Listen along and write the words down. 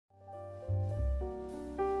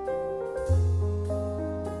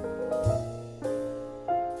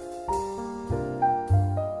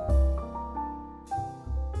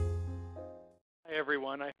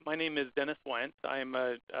My name is Dennis Wendt. I'm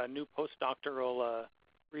a new postdoctoral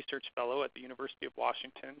research fellow at the University of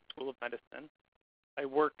Washington School of Medicine. I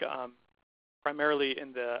work primarily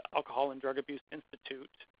in the Alcohol and Drug Abuse Institute,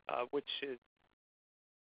 which is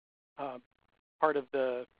part of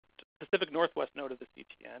the Pacific Northwest node of the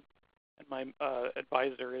CTN. And my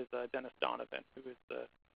advisor is Dennis Donovan, who is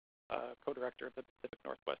the co-director of the Pacific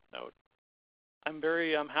Northwest node. I'm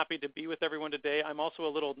very happy to be with everyone today. I'm also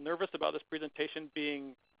a little nervous about this presentation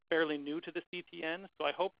being fairly new to the CTN, so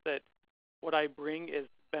I hope that what I bring is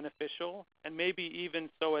beneficial, and maybe even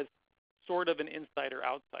so as sort of an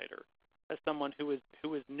insider-outsider, as someone who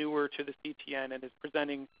is newer to the CTN and is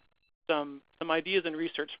presenting some ideas and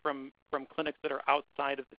research from clinics that are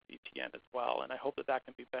outside of the CTN as well, and I hope that that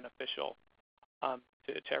can be beneficial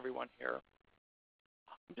to everyone here.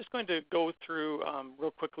 I'm just going to go through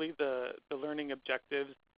real quickly the learning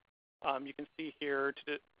objectives. You can see here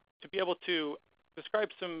to be able to describe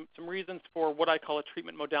some reasons for what I call a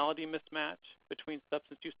treatment modality mismatch between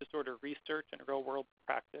substance use disorder research and real-world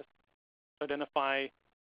practice. To identify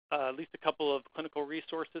at least a couple of clinical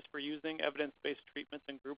resources for using evidence-based treatments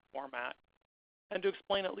in group format, and to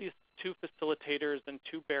explain at least 2 facilitators and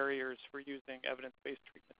 2 barriers for using evidence-based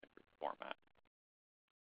treatments in group format.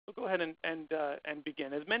 We'll go ahead and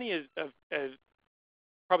begin. As many as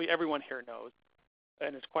probably everyone here knows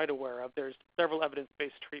and is quite aware of, there's several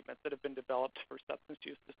evidence-based treatments that have been developed for substance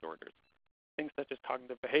use disorders. Things such as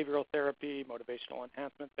cognitive behavioral therapy, motivational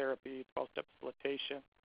enhancement therapy, 12-step facilitation,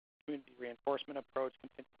 community reinforcement approach,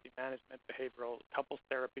 contingency management, behavioral couples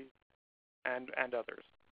therapies, and others.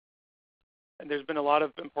 And there's been a lot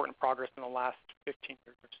of important progress in the last 15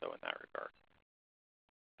 years or so in that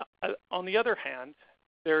regard. On the other hand,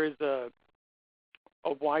 there is a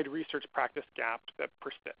wide research practice gap that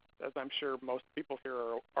persists, as I'm sure most people here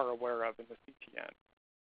are aware of in the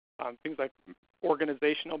CTN. Things like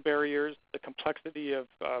organizational barriers, the complexity of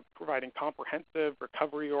providing comprehensive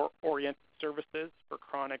recovery-oriented services for a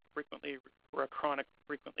chronic, frequently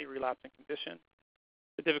relapsing condition,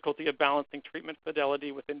 the difficulty of balancing treatment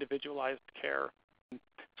fidelity with individualized care.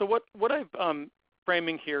 So what I'm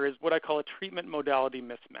framing here is what I call a treatment modality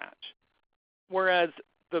mismatch. Whereas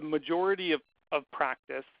the majority of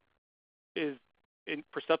practice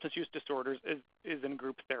for substance use disorders is in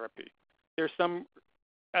group therapy. There's some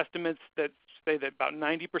estimates that say that about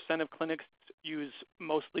 90% of clinics use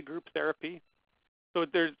mostly group therapy. So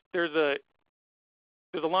there's a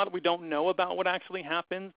lot we don't know about what actually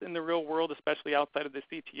happens in the real world, especially outside of the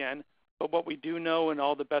CTN. But what we do know, and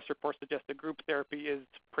all the best reports suggest, that group therapy is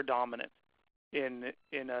predominant in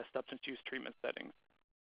substance use treatment settings.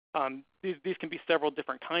 These can be several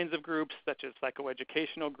different kinds of groups, such as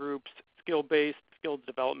psychoeducational groups, skill-based, skills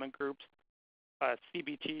development groups,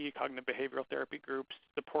 CBT, cognitive behavioral therapy groups,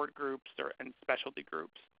 support groups, and specialty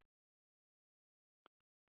groups.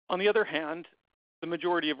 On the other hand, the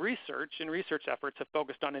majority of research efforts have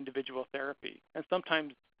focused on individual therapy, and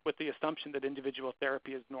sometimes with the assumption that individual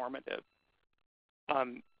therapy is normative.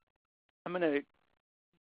 I'm going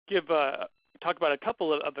to talk about a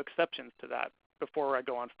couple of exceptions to that before I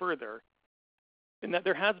go on further, in that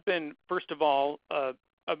there has been, first of all, a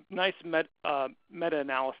nice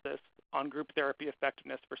meta-analysis on group therapy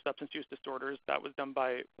effectiveness for substance use disorders that was done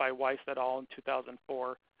by Weiss et al. In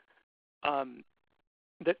 2004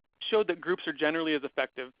 that showed that groups are generally as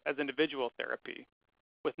effective as individual therapy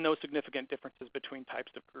with no significant differences between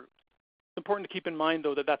types of groups. It's important to keep in mind,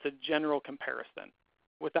 though, that that's a general comparison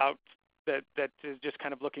without that is just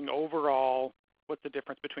kind of looking overall what's the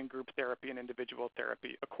difference between group therapy and individual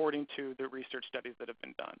therapy according to the research studies that have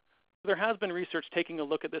been done. So there has been research taking a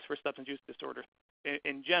look at this for substance use disorders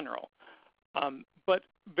in general, but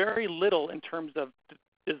very little in terms of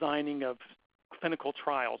designing of clinical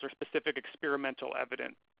trials or specific experimental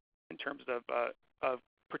evidence in terms of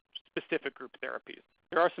specific group therapies.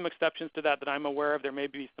 There are some exceptions to that I'm aware of. There may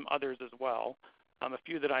be some others as well. A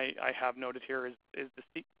few that I have noted here is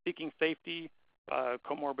the seeking safety,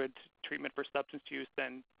 comorbid treatment for substance use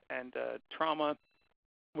and trauma,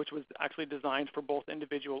 which was actually designed for both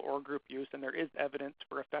individual or group use, and there is evidence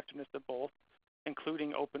for effectiveness of both,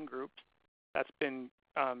 including open groups. That's been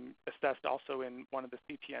assessed also in one of the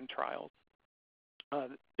CTN trials.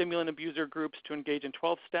 Stimulant abuser groups to engage in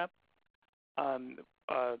 12-step.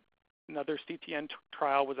 Another CTN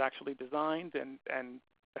trial was actually designed and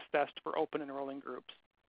assessed for open enrolling groups.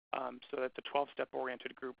 So that's a 12-step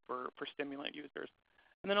oriented group for stimulant users.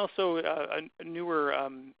 And then also a newer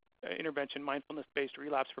intervention, mindfulness-based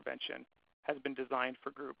relapse prevention, has been designed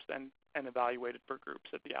for groups and evaluated for groups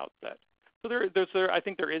at the outset. So I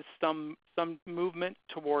think there is some movement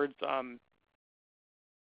towards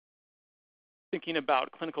thinking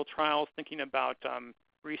about clinical trials, thinking about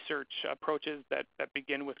research approaches that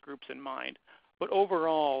begin with groups in mind. But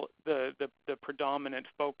overall, the predominant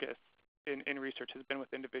focus in research has been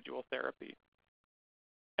with individual therapy.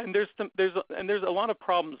 And there's a lot of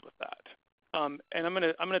problems with that. And I'm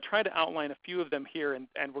gonna try to outline a few of them here,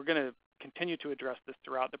 and we're gonna continue to address this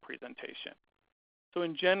throughout the presentation. So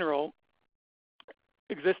in general,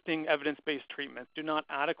 existing evidence-based treatments do not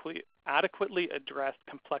adequately address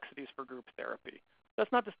complexities for group therapy.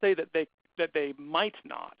 That's not to say that they might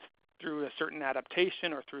not through a certain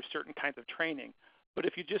adaptation or through certain kinds of training. But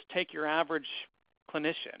if you just take your average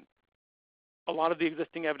clinician, a lot of the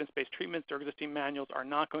existing evidence-based treatments or existing manuals are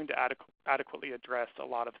not going to adequately address a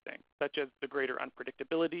lot of things, such as the greater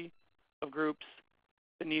unpredictability of groups,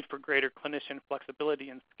 the need for greater clinician flexibility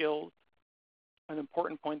and skills. An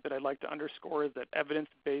important point that I'd like to underscore is that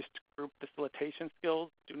evidence-based group facilitation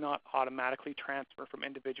skills do not automatically transfer from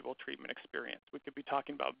individual treatment experience. We could be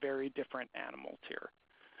talking about very different animals here.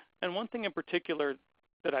 And one thing in particular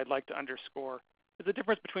that I'd like to underscore is the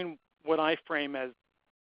difference between what I frame as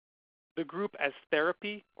the group as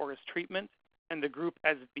therapy or as treatment and the group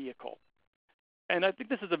as vehicle. And I think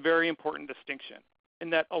this is a very important distinction in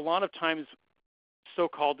that a lot of times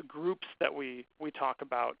so-called groups that we talk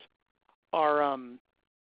about are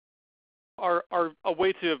a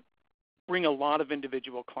way to bring a lot of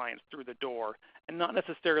individual clients through the door and not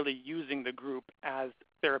necessarily using the group as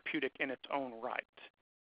therapeutic in its own right.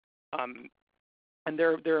 And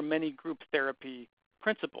there are many group therapy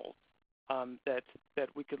principles that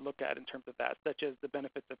we could look at in terms of that, such as the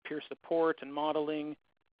benefits of peer support and modeling,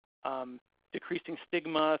 decreasing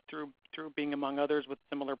stigma through being among others with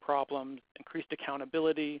similar problems, increased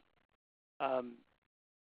accountability,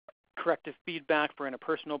 corrective feedback for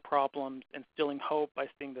interpersonal problems, instilling hope by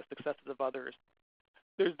seeing the successes of others.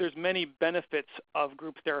 There's many benefits of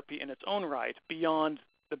group therapy in its own right beyond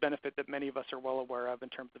the benefit that many of us are well aware of in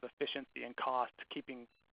terms of efficiency and cost, keeping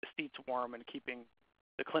the seats warm and keeping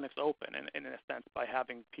the clinics open in a sense by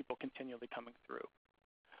having people continually coming through.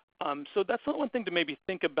 So that's one thing to maybe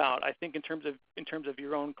think about, I think, in terms of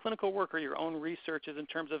your own clinical work or your own research, is in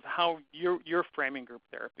terms of how you're framing group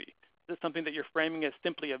therapy. Is it something that you're framing as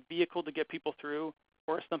simply a vehicle to get people through,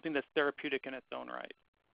 or is something that's therapeutic in its own right?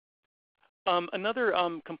 Another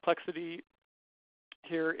complexity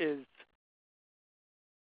here is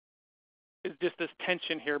just this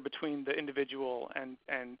tension here between the individual and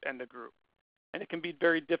the group. And it can be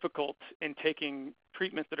very difficult in taking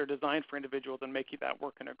treatments that are designed for individuals and making that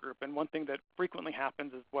work in a group. And one thing that frequently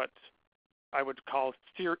happens is what I would call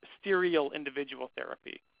serial individual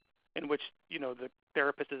therapy, in which the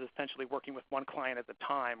therapist is essentially working with one client at a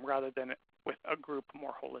time rather than with a group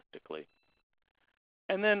more holistically.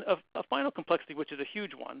 And then a final complexity, which is a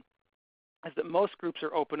huge one, is that most groups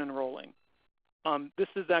are open enrolling. This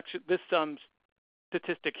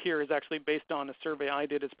statistic here is actually based on a survey I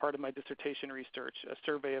did as part of my dissertation research, a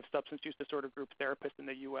survey of substance use disorder group therapists in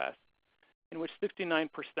the U.S., in which 69%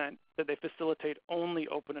 said they facilitate only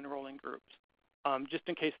open enrolling groups. Just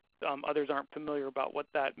in case others aren't familiar about what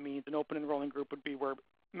that means, an open enrolling group would be where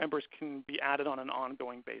members can be added on an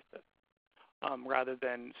ongoing basis rather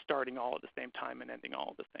than starting all at the same time and ending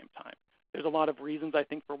all at the same time. There's a lot of reasons, I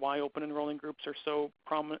think, for why open enrolling groups are so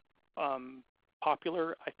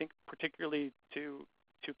popular, I think, particularly to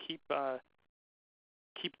keep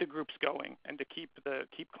the groups going and to keep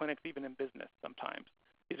clinics even in business sometimes.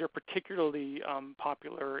 These are particularly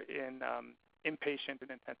popular in inpatient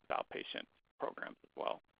and intensive outpatient programs as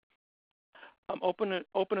well. Open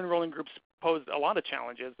enrolling groups pose a lot of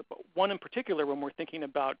challenges, but one in particular when we're thinking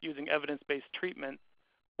about using evidence-based treatment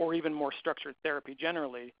or even more structured therapy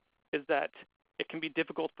generally is that it can be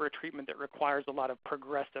difficult for a treatment that requires a lot of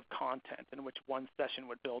progressive content in which one session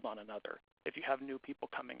would build on another if you have new people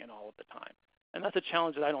coming in all of the time. And that's a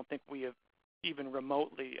challenge that I don't think we have even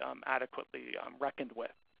remotely adequately reckoned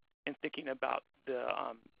with in thinking about the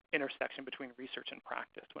intersection between research and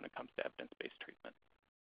practice when it comes to evidence-based treatment.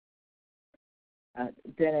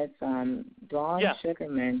 Dennis, Dawn Yeah.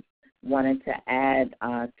 Sugarman wanted to add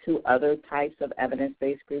two other types of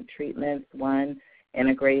evidence-based group treatments. One,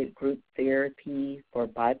 integrated group therapy for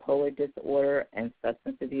bipolar disorder and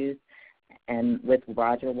substance abuse, and with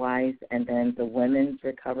Roger Weiss, and then the Women's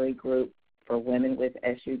Recovery Group for Women with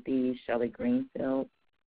SUD, Shelley Greenfield.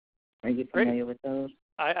 Are you familiar with those?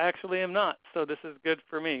 I actually am not, so this is good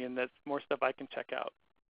for me, and that's more stuff I can check out.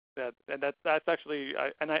 That's actually,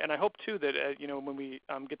 and I hope too that when we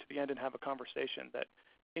get to the end and have a conversation, that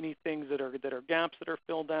any things that are gaps that are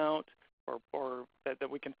filled out, or that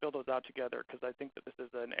we can fill those out together, because I think that this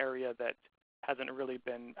is an area that hasn't really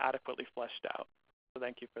been adequately fleshed out. So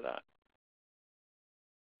thank you for that.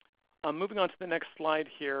 Moving on to the next slide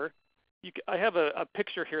here, I have a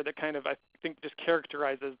picture here that kind of, I think, just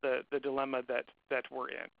characterizes the dilemma that we're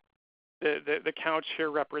in. The couch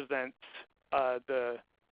here represents a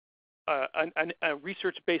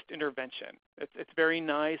research-based intervention. It's very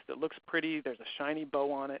nice. It looks pretty. There's a shiny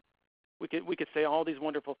bow on it. We could say all these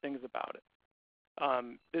wonderful things about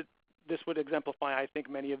it. This would exemplify, I think,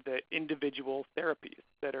 many of the individual therapies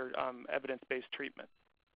that are evidence-based treatments.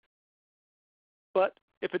 But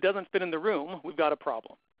if it doesn't fit in the room, we've got a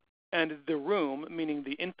problem. And the room, meaning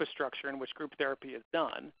the infrastructure in which group therapy is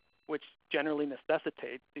done, which generally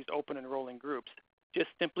necessitates these open and rolling groups, just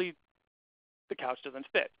simply the couch doesn't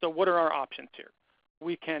fit. So what are our options here?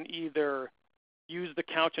 We can either use the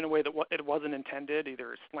couch in a way that it wasn't intended,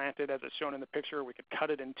 either slanted as it's shown in the picture, or we could cut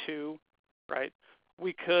it in two, right?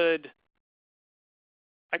 We could,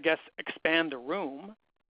 I guess, expand the room,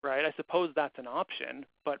 right? I suppose that's an option,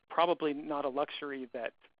 but probably not a luxury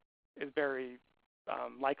that is very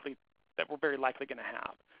likely, that we're very likely going to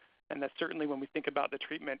have. And that's certainly when we think about the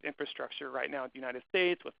treatment infrastructure right now in the United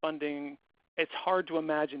States with funding, it's hard to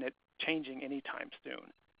imagine it changing anytime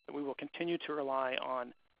soon. So we will continue to rely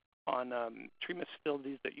on treatment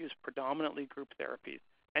facilities that use predominantly group therapies.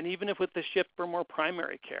 And even if with the shift for more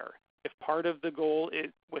primary care, if part of the goal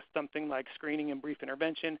is with something like screening and brief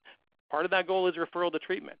intervention, part of that goal is referral to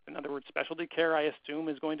treatment. In other words, specialty care, I assume,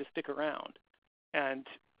 is going to stick around. And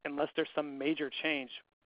unless there's some major change,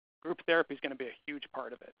 group therapy is going to be a huge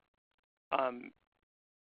part of it.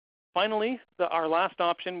 Finally, our last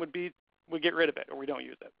option would be we get rid of it or we don't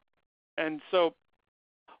use it. And so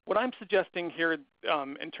what I'm suggesting here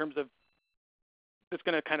in terms of, it's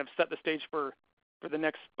going to kind of set the stage for the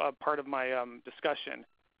next part of my discussion,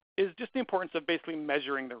 is just the importance of basically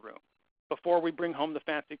measuring the room before we bring home the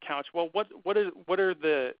fancy couch. Well, what are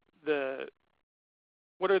the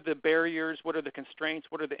barriers? What are the constraints?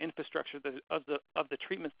 What are the infrastructure of the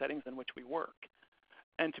treatment settings in which we work?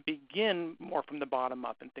 And to begin more from the bottom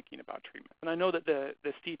up in thinking about treatment. And I know that the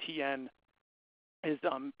CTN is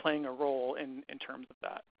playing a role in terms of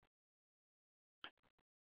that.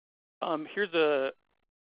 Here's a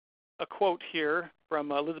quote here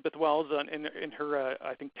from Elizabeth Wells in her,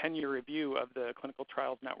 I think, 10-year review of the Clinical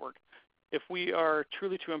Trials Network. If we are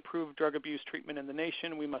truly to improve drug abuse treatment in the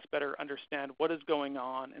nation, we must better understand what is going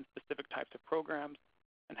on in specific types of programs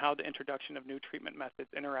and how the introduction of new treatment methods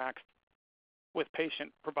interacts with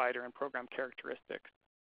patient, provider, and program characteristics.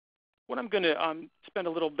 What I'm going to spend a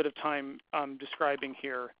little bit of time describing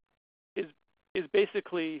here is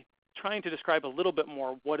basically trying to describe a little bit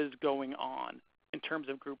more what is going on in terms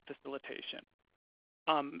of group facilitation.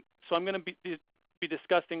 So I'm going to be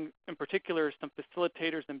discussing in particular some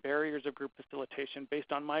facilitators and barriers of group facilitation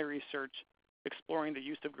based on my research exploring the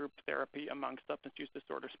use of group therapy among substance use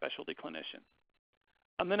disorder specialty clinicians.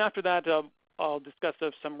 And then after that, I'll discuss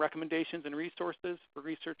some recommendations and resources for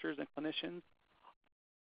researchers and clinicians.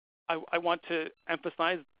 I want to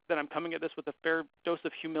emphasize that I'm coming at this with a fair dose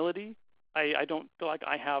of humility. I don't feel like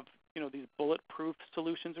I have these bulletproof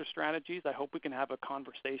solutions or strategies. I hope we can have a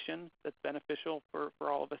conversation that's beneficial for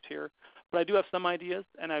all of us here. But I do have some ideas,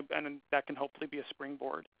 and that can hopefully be a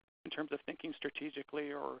springboard in terms of thinking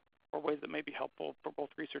strategically or ways that may be helpful for both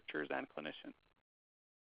researchers and clinicians.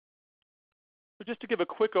 So just to give a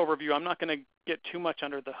quick overview, I'm not going to get too much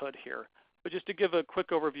under the hood here, but just to give a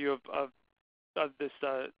quick overview of this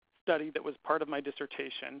study that was part of my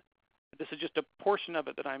dissertation. This is just a portion of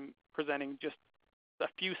it that I'm presenting just a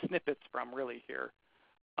few snippets from really here.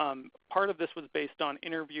 Part of this was based on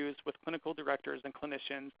interviews with clinical directors and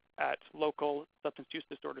clinicians at local substance use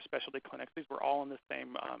disorder specialty clinics. These were all in the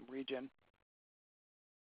same region.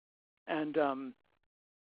 And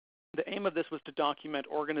the aim of this was to document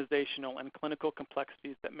organizational and clinical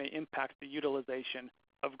complexities that may impact the utilization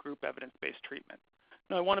of group evidence-based treatment.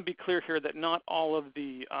 Now, I want to be clear here that not all of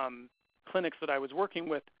the clinics that I was working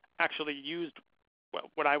with actually used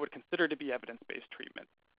what I would consider to be evidence-based treatment.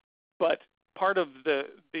 But part of the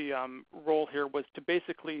role here was to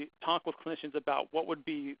basically talk with clinicians about what would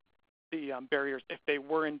be the barriers if they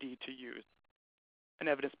were indeed to use an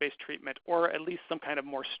evidence-based treatment, or at least some kind of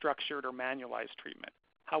more structured or manualized treatment.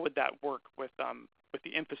 How would that work with the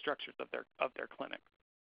infrastructures of their clinics?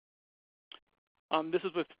 This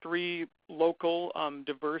is with 3 local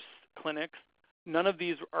diverse clinics. None of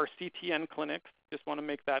these are CTN clinics. Just want to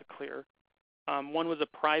make that clear. One was a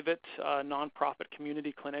private nonprofit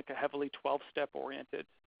community clinic, a heavily 12-step oriented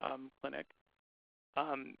clinic.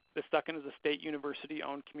 The second is a state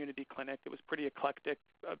university-owned community clinic. It was pretty eclectic,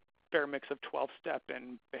 a fair mix of 12-step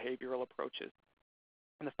and behavioral approaches.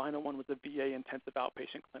 And the final one was a VA intensive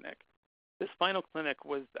outpatient clinic. This final clinic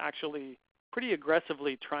was actually pretty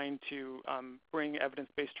aggressively trying to bring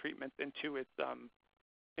evidence-based treatments into its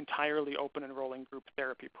entirely open enrolling group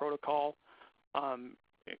therapy protocol.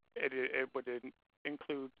 It would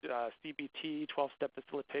include CBT, 12-step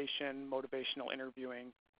facilitation, motivational interviewing,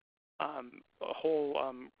 a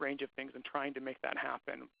whole range of things, and trying to make that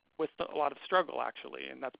happen with a lot of struggle, actually,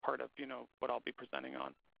 and that's part of what I'll be presenting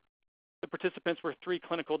on. The participants were 3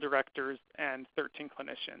 clinical directors and 13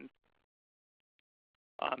 clinicians.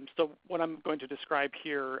 So what I'm going to describe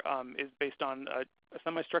here is based on a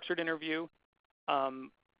semi-structured interview.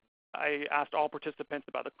 I asked all participants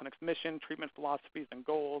about the clinic's mission, treatment philosophies and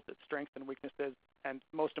goals, its strengths and weaknesses, and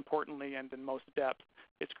most importantly and in most depth,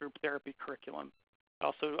 its group therapy curriculum. I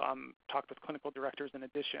also talked with clinical directors in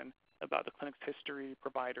addition about the clinic's history,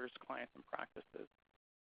 providers, clients, and practices.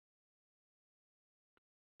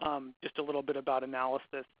 Just a little bit about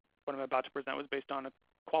analysis. What I'm about to present was based on a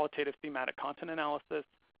qualitative thematic content analysis.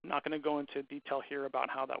 I'm not going to go into detail here about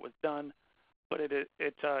how that was done, but it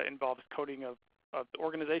involves coding of the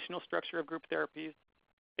organizational structure of group therapies.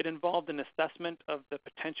 It involved an assessment of the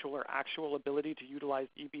potential or actual ability to utilize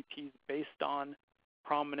EBTs based on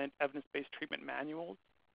prominent evidence-based treatment manuals,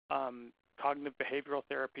 cognitive behavioral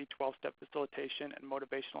therapy, 12-step facilitation, and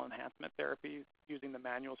motivational enhancement therapies using the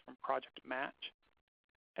manuals from Project Match,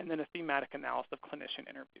 and then a thematic analysis of clinician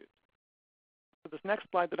interviews. So this next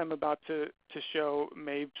slide that I'm about to show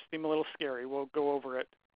may seem a little scary. We'll go over it,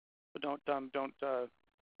 but don't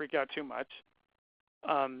freak out too much.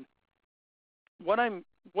 What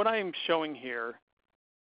I'm showing here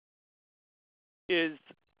is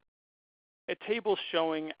a table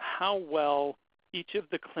showing how well each of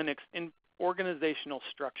the clinics in organizational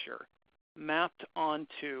structure mapped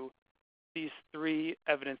onto these 3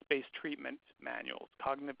 evidence-based treatment manuals: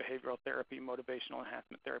 cognitive behavioral therapy, motivational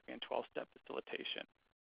enhancement therapy, and 12-step facilitation.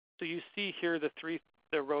 So you see here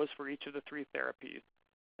the rows for each of the 3 therapies.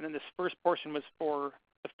 And then this first portion was for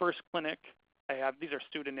the first clinic. These are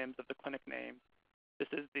pseudonyms of the clinic name. This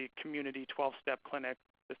is the community 12-step clinic.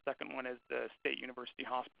 The second one is the State University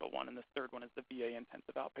Hospital one, and the third one is the VA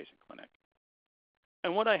Intensive Outpatient Clinic.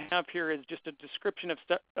 And what I have here is just a description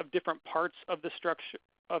of different parts of the structure,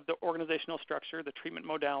 of the organizational structure, the treatment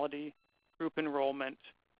modality, group enrollment,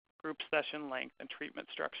 group session length, and treatment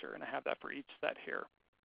structure. And I have that for each set here.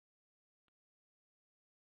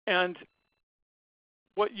 And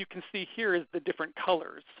what you can see here is the different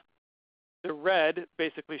colors. The red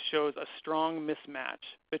basically shows a strong mismatch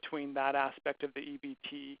between that aspect of the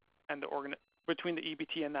EBT and between the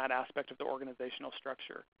EBT and that aspect of the organizational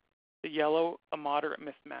structure. The yellow, a moderate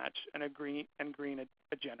mismatch, and green,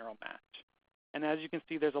 a general match. And as you can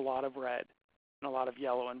see, there's a lot of red and a lot of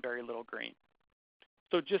yellow and very little green.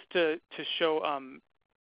 So just to show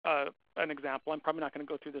an example, I'm probably not going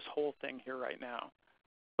to go through this whole thing here right now.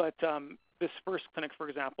 But this first clinic, for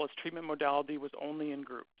example, its treatment modality was only in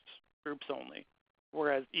groups only,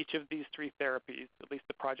 whereas each of these 3 therapies, at least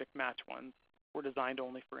the Project Match ones, were designed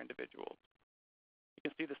only for individuals. You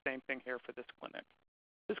can see the same thing here for this clinic.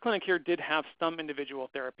 This clinic here did have some individual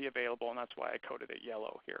therapy available, and that's why I coded it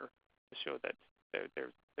yellow here to show that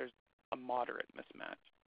there's a moderate mismatch.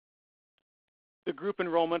 The group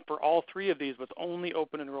enrollment for all 3 of these was only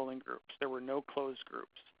open enrolling groups. There were no closed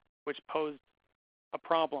groups, which posed a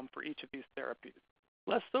problem for each of these therapies.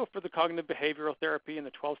 Less so for the cognitive behavioral therapy and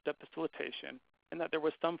the 12-step facilitation, and that there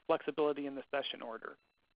was some flexibility in the session order.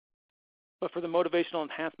 But for the motivational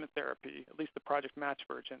enhancement therapy, at least the Project Match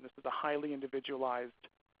version, this is a highly individualized,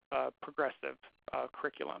 progressive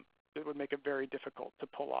curriculum. It would make it very difficult to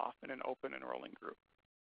pull off in an open enrolling group.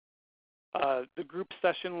 The group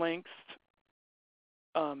session lengths,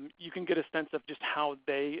 you can get a sense of just how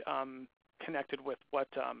they connected with what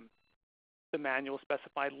the manual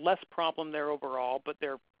specified. Less problem there overall, but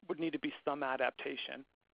there would need to be some adaptation.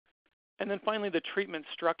 And then finally, the treatment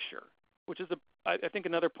structure, which is, I think,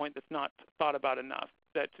 another point that's not thought about enough,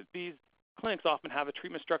 that these clinics often have a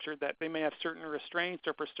treatment structure that they may have certain restraints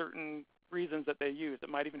or for certain reasons that they use. It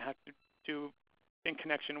might even have to do in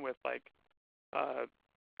connection with like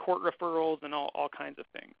court referrals and all kinds of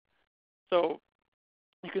things. So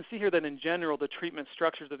you can see here that in general, the treatment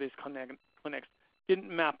structures of these clinics didn't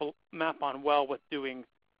map on well with doing,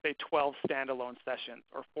 say, 12 standalone sessions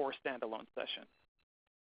or 4 standalone sessions.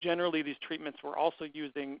 Generally, these treatments were also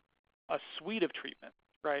using a suite of treatments,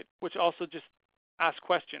 right, which also just ask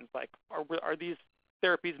questions like, are these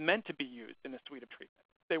therapies meant to be used in a suite of treatments?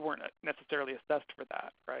 They weren't necessarily assessed for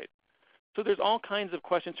that, right? So there's all kinds of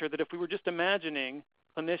questions here that if we were just imagining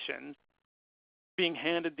clinicians being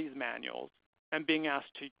handed these manuals and being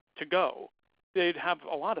asked to go, they'd have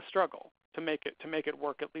a lot of struggle to make it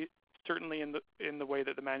work, at least certainly in the way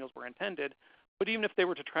that the manuals were intended. But even if they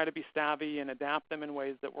were to try to be savvy and adapt them in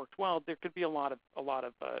ways that worked well, there could be a lot of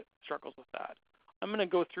struggles with that. I'm going to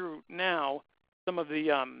go through now some of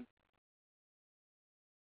the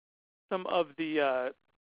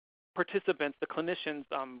participants, the clinicians'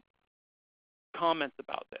 comments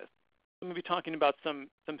about this. I'm going to be talking about some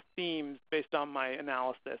themes based on my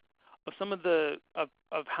analysis of some of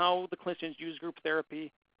of how the clinicians use group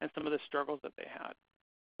therapy and some of the struggles that they had.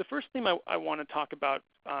 The first theme I want to talk about,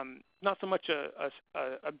 not so much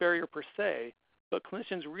a barrier per se, but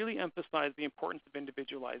clinicians really emphasize the importance of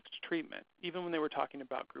individualized treatment, even when they were talking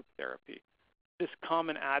about group therapy. This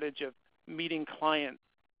common adage of meeting clients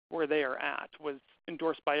where they are at was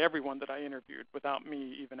endorsed by everyone that I interviewed without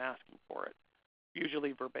me even asking for it,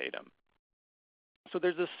 usually verbatim. So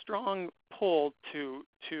there's a strong pull to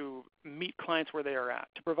meet clients where they are at,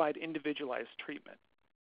 to provide individualized treatment,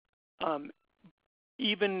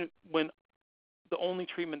 even when the only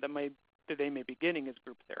treatment that they may be getting is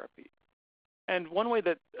group therapy. And one way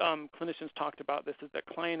that clinicians talked about this is that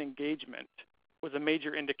client engagement was a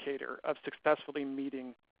major indicator of successfully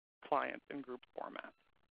meeting clients in group format.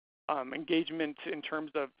 Engagement in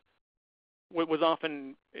terms of what was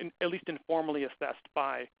often, at least informally assessed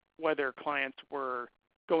by whether clients were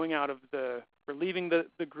going out of were leaving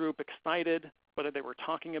the group excited, whether they were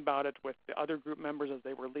talking about it with the other group members as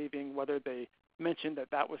they were leaving, whether they mentioned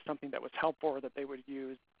that was something that was helpful or that they would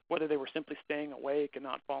use, whether they were simply staying awake and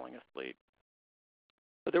not falling asleep.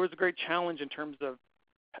 But there was a great challenge in terms of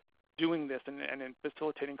doing this and in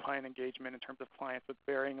facilitating client engagement in terms of clients with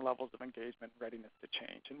varying levels of engagement and readiness to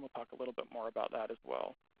change. And we'll talk a little bit more about that as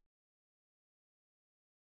well.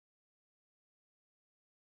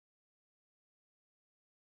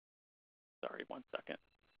 Sorry, one second.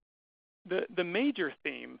 The major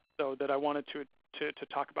theme, though, that I wanted to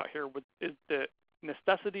talk about here is the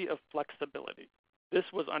necessity of flexibility. This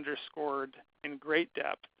was underscored in great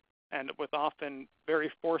depth and with often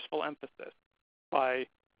very forceful emphasis by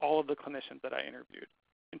all of the clinicians that I interviewed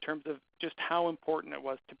in terms of just how important it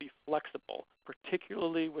was to be flexible,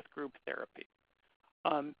 particularly with group therapy.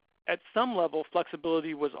 At some level,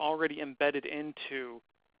 flexibility was already embedded into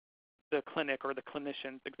the clinic or the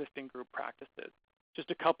clinician's existing group practices. Just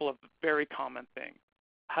a couple of very common things: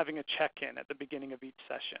 having a check-in at the beginning of each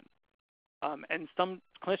session. And some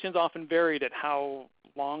clinicians often varied at how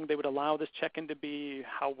long they would allow this check-in to be,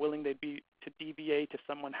 how willing they'd be to deviate if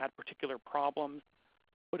someone had particular problems.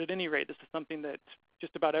 But at any rate, this is something that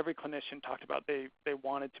just about every clinician talked about they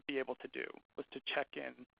wanted to be able to do, was to check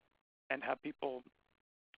in and have people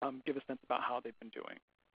give a sense about how they've been doing.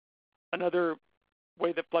 Another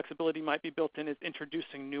way that flexibility might be built in is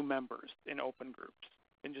introducing new members in open groups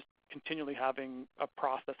and just continually having a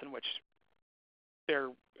process in which they're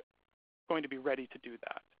going to be ready to do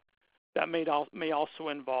that. That may also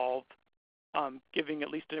involve giving at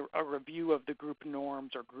least a review of the group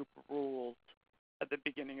norms or group rules at the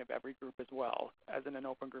beginning of every group as well, as in an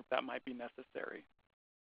open group that might be necessary.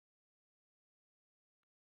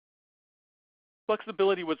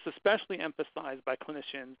 Flexibility was especially emphasized by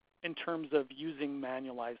clinicians in terms of using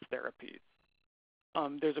manualized therapies.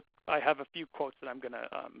 I have a few quotes that I'm going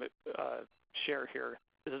to share here.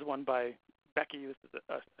 This is one by Becky. This is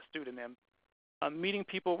a pseudonym. Meeting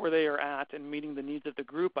people where they are at and meeting the needs of the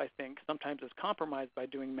group, I think, sometimes is compromised by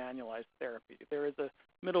doing manualized therapy. There is a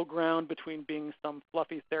middle ground between being some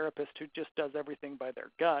fluffy therapist who just does everything by their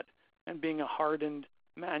gut and being a hardened,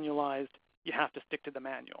 manualized, you have to stick to the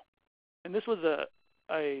manual. And this was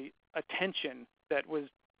a tension that was,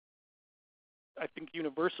 I think,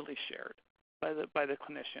 universally shared by the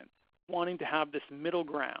clinician, wanting to have this middle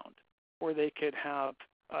ground where they could have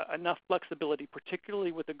enough flexibility,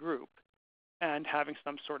 particularly with a group, and having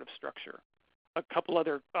some sort of structure. A couple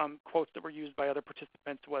other quotes that were used by other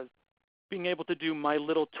participants was being able to do my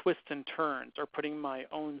little twists and turns or putting my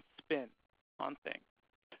own spin on things.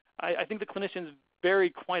 I think the clinicians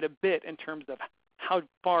vary quite a bit in terms of how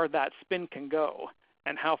far that spin can go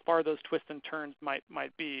and how far those twists and turns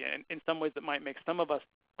might be. And in some ways, it might make some of us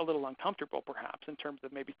a little uncomfortable, perhaps, in terms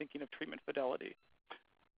of maybe thinking of treatment fidelity.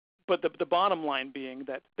 But the bottom line being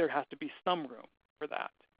that there has to be some room for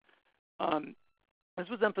that. This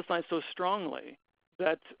was emphasized so strongly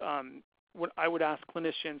that I would ask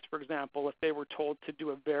clinicians, for example, if they were told to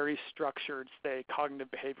do a very structured, say, cognitive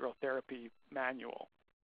behavioral therapy manual.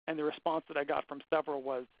 And the response that I got from several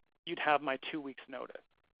was, you'd have my 2 weeks notice,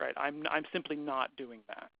 right? I'm simply not doing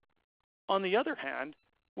that. On the other hand,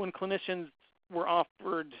 when clinicians were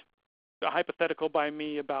offered a hypothetical by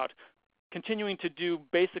me about continuing to do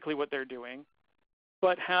basically what they're doing,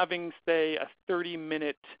 but having, say, a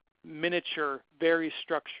 30-minute miniature, very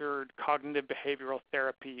structured cognitive behavioral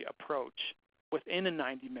therapy approach within a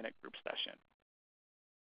 90-minute group session.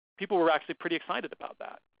 People were actually pretty excited about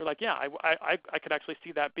that. They're like, yeah, I could actually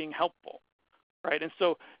see that being helpful, right? And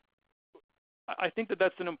so I think that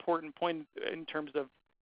that's an important point in terms of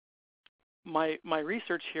my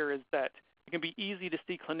research here, is that it can be easy to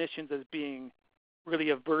see clinicians as being really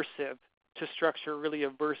aversive to structure, really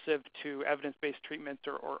aversive to evidence-based treatments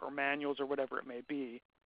or manuals or whatever it may be.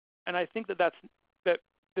 And I think that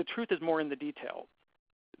the truth is more in the details,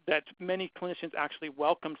 that many clinicians actually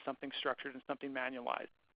welcome something structured and something manualized.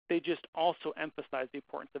 They just also emphasize the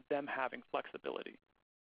importance of them having flexibility.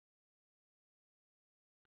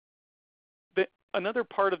 Another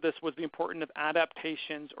part of this was the importance of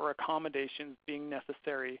adaptations or accommodations being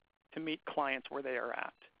necessary to meet clients where they are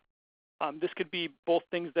at. This could be both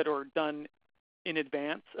things that are done in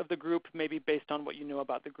advance of the group, maybe based on what you know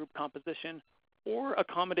about the group composition, or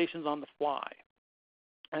accommodations on the fly.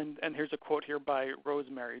 And here's a quote here by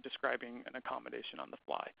Rosemary describing an accommodation on the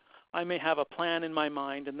fly. I may have a plan in my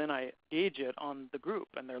mind, and then I gauge it on the group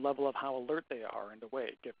and their level of how alert they are and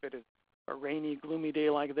awake. If it is a rainy, gloomy day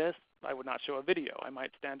like this, I would not show a video. I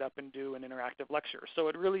might stand up and do an interactive lecture. So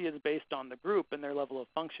it really is based on the group and their level of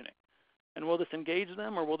functioning. And will this engage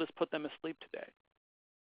them, or will this put them asleep today?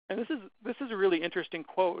 And this is a really interesting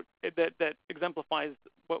quote that exemplifies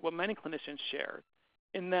what many clinicians share,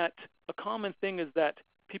 in that a common thing is that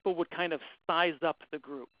people would kind of size up the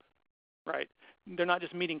group, right? They're not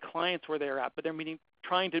just meeting clients where they're at, but they're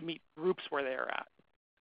trying to meet groups where they are at.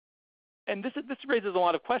 And this raises a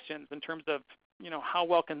lot of questions in terms of, how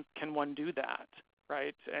well can one do that,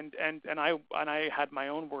 right? And I had my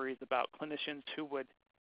own worries about clinicians who would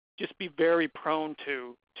just be very prone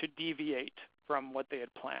to deviate from what they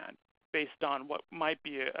had planned based on what might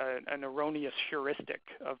be an erroneous heuristic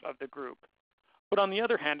of the group. But on the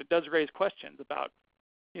other hand, it does raise questions about,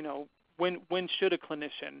 when should a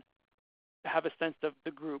clinician have a sense of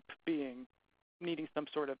the group needing some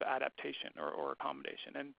sort of adaptation or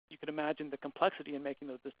accommodation. And you can imagine the complexity in making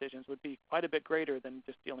those decisions would be quite a bit greater than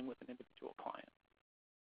just dealing with an individual client.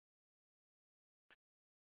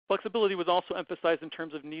 Flexibility was also emphasized in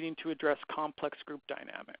terms of needing to address complex group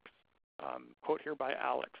dynamics. Quote here by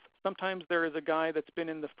Alex. Sometimes there is a guy that's been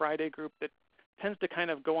in the Friday group that tends to kind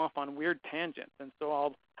of go off on weird tangents, and so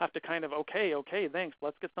I'll have to kind of, okay, thanks,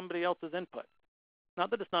 let's get somebody else's input. Not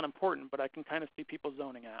that it's not important, but I can kind of see people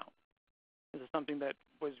zoning out. This is something that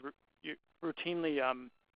was routinely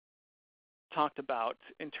talked about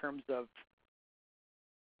in terms of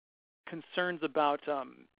concerns about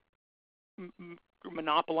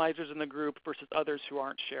monopolizers in the group versus others who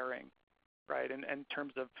aren't sharing, right? And in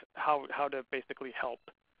terms of how to basically help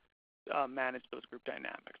manage those group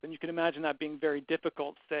dynamics. And you can imagine that being very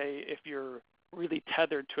difficult, say, if you're really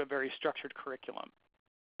tethered to a very structured curriculum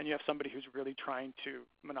and you have somebody who's really trying to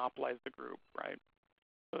monopolize the group, right?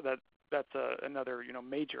 So that's another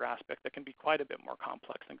major aspect that can be quite a bit more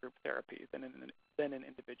complex in group therapy than in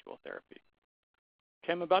individual therapy.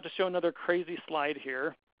 Okay, I'm about to show another crazy slide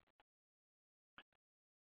here.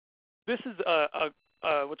 This is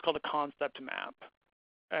what's called a concept map.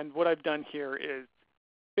 And what I've done here is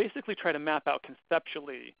basically try to map out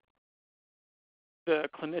conceptually the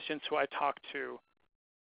clinicians who I talk to,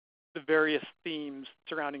 the various themes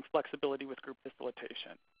surrounding flexibility with group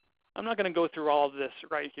facilitation. I'm not going to go through all of this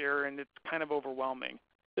right here, and it's kind of overwhelming.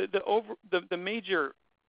 The major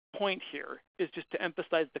point here is just to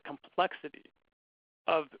emphasize the complexity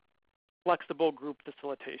of flexible group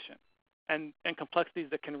facilitation and complexities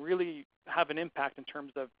that can really have an impact in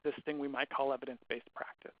terms of this thing we might call evidence-based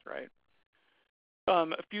practice, right?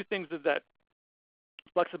 A few things is that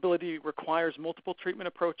flexibility requires multiple treatment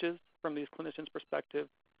approaches from these clinicians' perspective.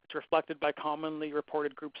 It's reflected by commonly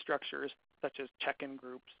reported group structures such as check-in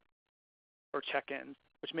groups or check-ins,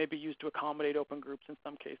 which may be used to accommodate open groups in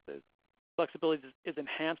some cases. Flexibility is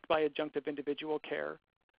enhanced by adjunctive individual care.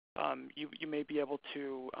 You may be able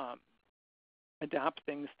to adapt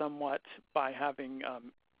things somewhat by having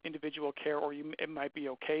individual care, or it might be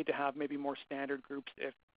okay to have maybe more standard groups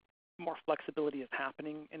if more flexibility is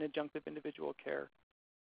happening in adjunctive individual care.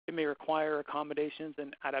 It may require accommodations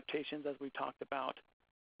and adaptations, as we talked about,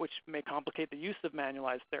 which may complicate the use of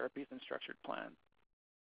manualized therapies and structured plans.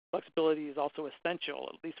 Flexibility is also essential,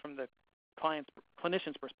 at least from the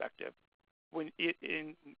clinician's perspective, when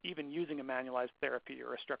even using a manualized therapy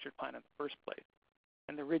or a structured plan in the first place.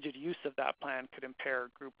 And the rigid use of that plan could impair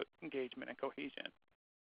group engagement and cohesion.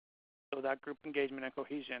 So that group engagement and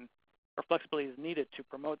cohesion, or flexibility, is needed to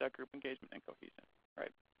promote that group engagement and cohesion,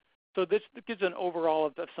 right? So this gives an overall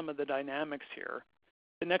of some of the dynamics here.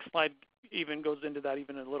 The next slide even goes into that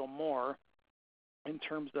even a little more in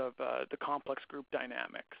terms of the complex group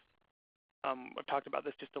dynamics. I've talked about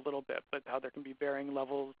this just a little bit, but how there can be varying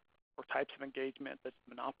levels or types of engagement, such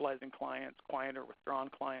as monopolizing clients, quiet or withdrawn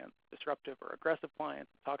clients, disruptive or aggressive clients,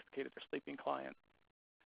 intoxicated or sleeping clients,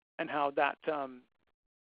 and how that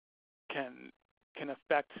can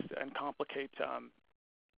affect and complicate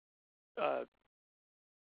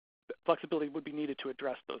flexibility would be needed to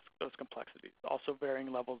address those complexities. Also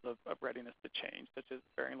varying levels of readiness to change, such as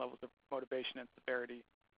varying levels of motivation and severity.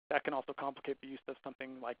 That can also complicate the use of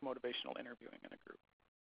something like motivational interviewing in a group.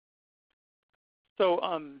 So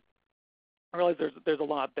I realize there's a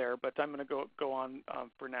lot there, but I'm going to go on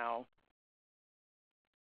for now.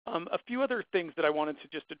 A few other things that I wanted to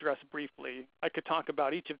just address briefly. I could talk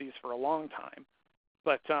about each of these for a long time,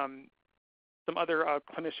 but some other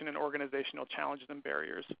clinician and organizational challenges and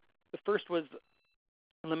barriers. The first was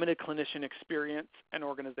limited clinician experience and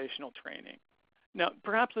organizational training. Now,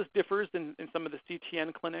 perhaps this differs in some of the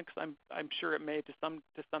CTN clinics. I'm sure it may to some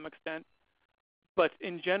extent, but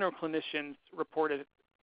in general, clinicians reported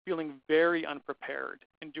feeling very unprepared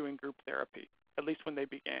in doing group therapy, at least when they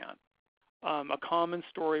began. A common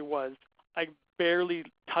story was I barely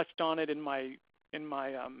touched on it in my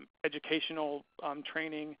educational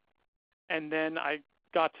training, and then I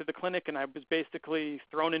got to the clinic and I was basically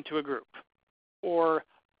thrown into a group, or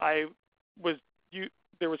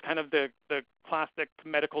there was kind of the classic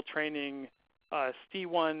medical training see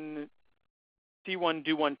one, do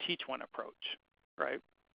one, teach one approach, right?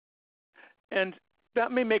 And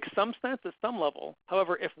that may make some sense at some level.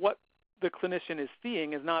 However, if what the clinician is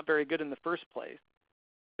seeing is not very good in the first place,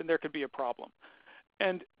 then there could be a problem.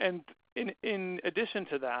 And in addition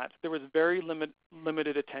to that, there was very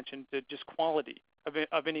limited attention to just quality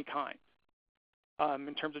of any kind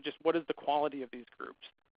in terms of just what is the quality of these groups.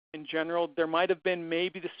 In general, there might have been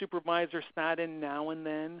maybe the supervisor sat in now and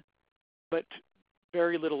then, but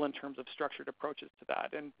very little in terms of structured approaches to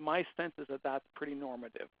that. And my sense is that that's pretty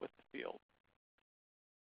normative with the field.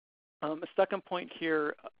 A second point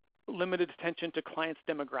here, limited attention to clients'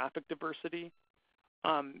 demographic diversity.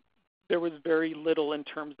 There was very little in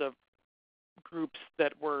terms of groups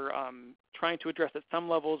that were trying to address at some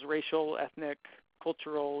levels racial, ethnic,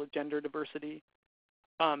 cultural, gender diversity.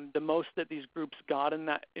 The most that these groups got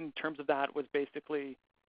in terms of that was basically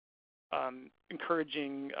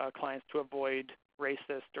encouraging clients to avoid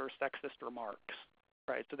racist or sexist remarks,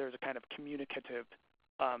 right? So there's a kind of communicative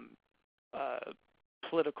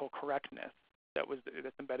political correctness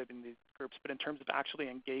that's embedded in these groups. But in terms of actually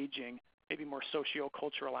engaging maybe more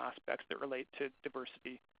socio-cultural aspects that relate to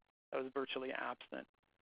diversity, that was virtually absent.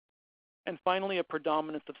 And finally, a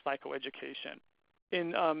predominance of psychoeducation.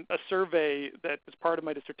 In a survey that was part of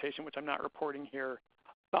my dissertation, which I'm not reporting here,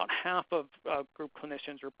 about half of group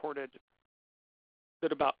clinicians reported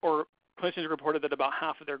that about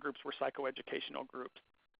half of their groups were psychoeducational groups.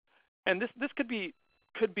 And this could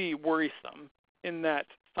be worrisome in that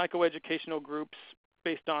psychoeducational groups,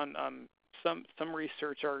 based on some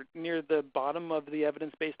research, are near the bottom of the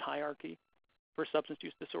evidence-based hierarchy for substance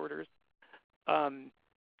use disorders.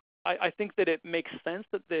 I think that it makes sense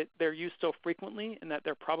that they're used so frequently and that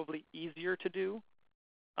they're probably easier to do.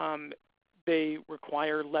 They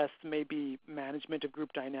require less maybe management of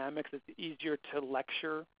group dynamics. It's easier to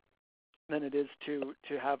lecture than it is to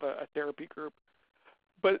have a therapy group.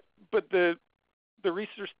 But the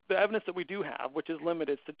research, the evidence that we do have, which is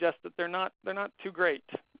limited, suggests that they're not too great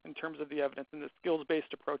in terms of the evidence, and the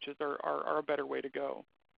skills-based approaches are a better way to go.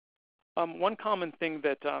 One common thing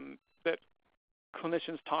that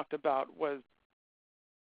clinicians talked about was,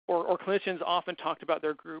 or clinicians often talked about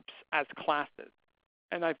their groups as classes,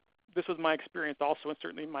 and this was my experience also, and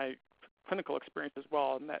certainly my clinical experience as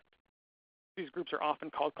well, in that these groups are often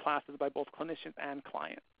called classes by both clinicians and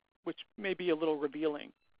clients, which may be a little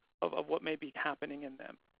revealing of what may be happening in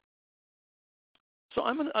them. So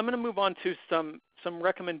I'm going to move on to some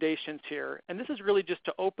recommendations here, and this is really just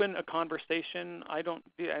to open a conversation.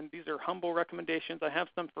 And these are humble recommendations. I have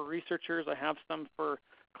some for researchers. I have some for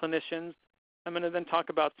clinicians. I'm going to then talk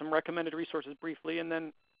about some recommended resources briefly, and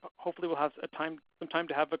then hopefully we'll have some time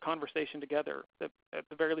to have a conversation together that at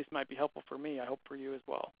the very least might be helpful for me. I hope for you as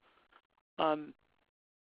well.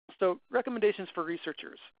 So recommendations for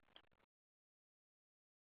researchers.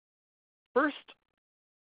 First,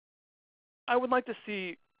 I would like to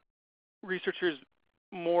see researchers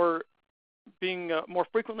more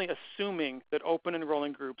frequently assuming that open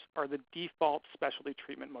enrolling groups are the default specialty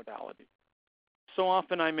treatment modality. So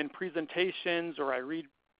often I'm in presentations or I read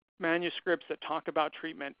manuscripts that talk about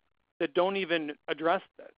treatment that don't even address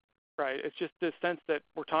this, right? It's just this sense that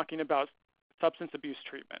we're talking about substance abuse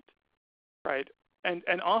treatment. right? And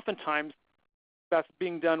oftentimes that's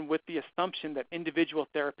being done with the assumption that individual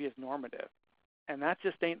therapy is normative, and that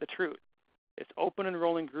just ain't the truth. It's open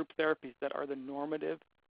enrolling group therapies that are the normative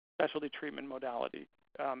specialty treatment modality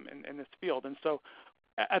in this field. And so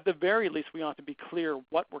at the very least, we ought to be clear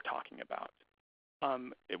what we're talking about,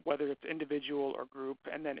 whether it's individual or group,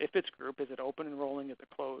 and then if it's group, is it open enrolling, is it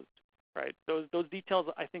closed, right? Those details,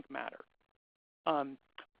 I think, matter.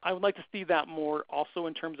 I would like to see that more also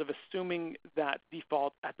in terms of assuming that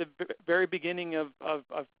default at the very beginning of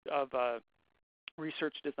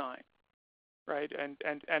research design, right? And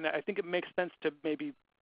I think it makes sense to maybe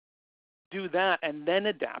do that and then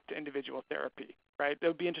adapt to individual therapy, right? It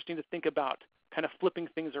would be interesting to think about kind of flipping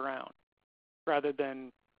things around rather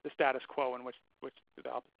than the status quo in which the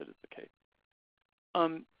opposite is the case.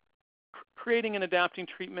 Creating and adapting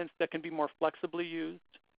treatments that can be more flexibly used,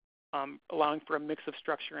 allowing for a mix of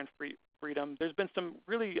structure and freedom. There's been some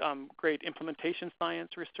really great implementation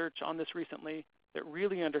science research on this recently that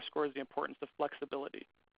really underscores the importance of flexibility.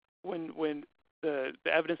 When the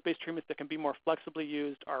evidence-based treatments that can be more flexibly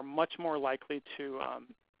used are much more likely to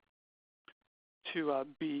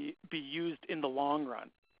be used in the long run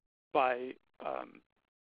by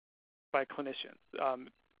clinicians.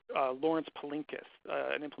 Lawrence Palinkas,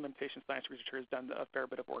 an implementation science researcher, has done a fair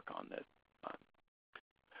bit of work on this.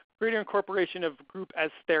 Greater incorporation of group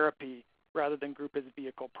as therapy rather than group as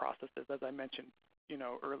vehicle processes, as I mentioned,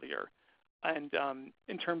 earlier, and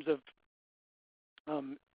in terms of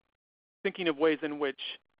thinking of ways in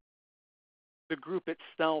which the group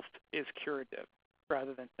itself is curative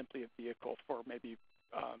rather than simply a vehicle for maybe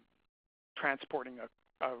transporting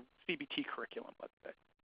a CBT curriculum, let's say.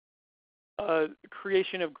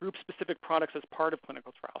 Creation of group-specific products as part of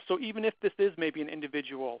clinical trials. So even if this is maybe an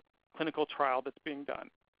individual clinical trial that's being done,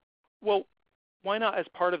 well, why not, as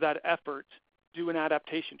part of that effort, do an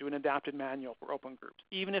adaptation, do an adapted manual for open groups?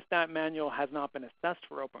 Even if that manual has not been assessed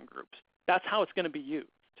for open groups, that's how it's going to be used.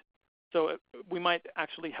 So we might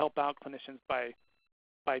actually help out clinicians by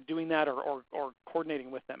doing that or coordinating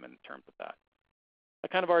with them in terms of that. I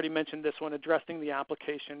kind of already mentioned this one, addressing the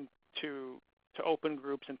application to open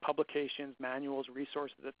groups in publications, manuals,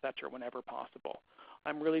 resources, et cetera, whenever possible.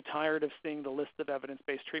 I'm really tired of seeing the list of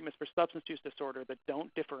evidence-based treatments for substance use disorder that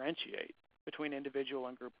don't differentiate between individual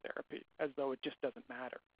and group therapy, as though it just doesn't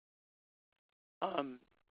matter.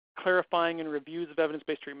 Clarifying and reviews of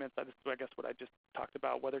evidence-based treatments, this is, I guess, what I just talked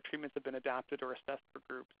about, whether treatments have been adapted or assessed for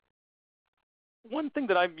groups. One thing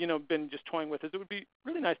that I've been just toying with is it would be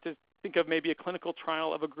really nice to think of maybe a clinical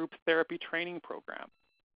trial of a group therapy training program,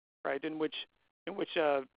 right, in which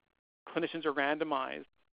clinicians are randomized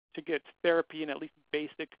to get therapy and at least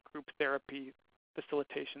basic group therapy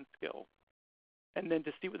facilitation skills, and then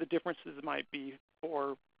to see what the differences might be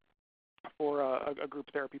for a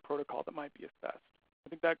group therapy protocol that might be assessed. I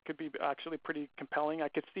think that could be actually pretty compelling. I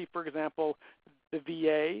could see, for example, the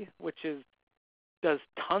VA, which does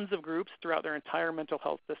tons of groups throughout their entire mental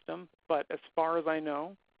health system, but as far as I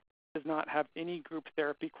know, does not have any group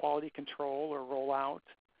therapy quality control or rollout.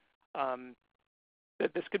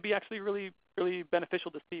 That this could be actually really, really beneficial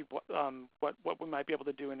to see what we might be able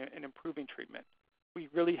to do in improving treatment. We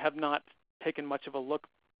really have not taken much of a look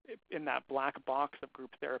in that black box of group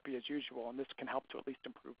therapy as usual, and this can help to at least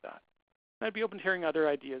improve that. And I'd be open to hearing other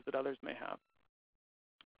ideas that others may have.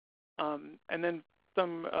 And then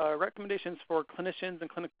some recommendations for clinicians and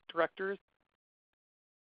clinic directors.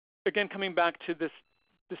 Again, coming back to this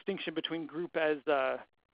distinction between group as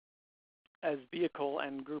vehicle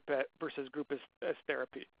and group versus group as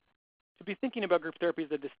therapy. To be thinking about group therapy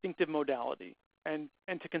as a distinctive modality, and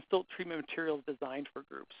to consult treatment materials designed for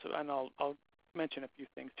groups. So, and I'll mention a few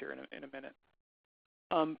things here in a minute.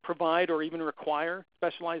 Provide or even require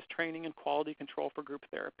specialized training and quality control for group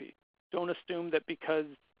therapy. Don't assume that because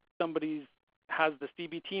somebody has the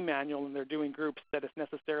CBT manual and they're doing groups that it's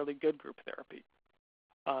necessarily good group therapy.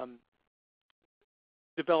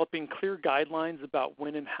 Developing clear guidelines about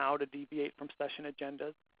when and how to deviate from session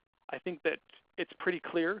agendas. I think that it's pretty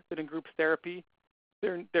clear that in group therapy,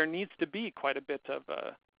 there needs to be quite a bit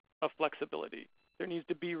of flexibility. There needs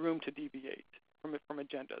to be room to deviate from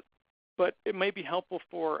agendas. But it may be helpful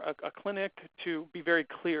for a clinic to be very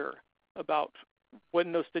clear about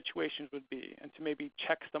when those situations would be, and to maybe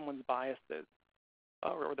check someone's biases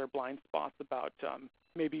or their blind spots about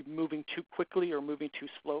maybe moving too quickly or moving too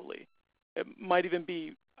slowly. That might even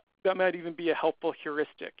be a helpful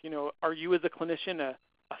heuristic. Are you as a clinician a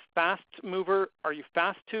fast mover? Are you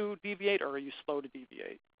fast to deviate, or are you slow to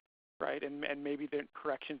deviate? Right, and maybe the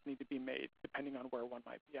corrections need to be made depending on where one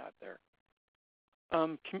might be at there.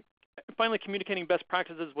 finally, communicating best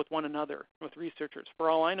practices with one another, with researchers. For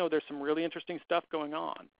all I know, there's some really interesting stuff going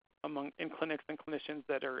on in clinics and clinicians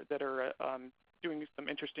that are doing some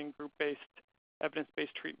interesting group-based,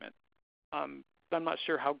 evidence-based treatment. I'm not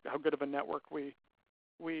sure how good of a network we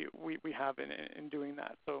have in doing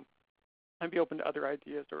that. So I'd be open to other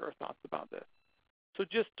ideas or thoughts about this. So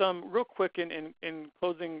just real quick in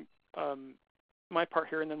closing my part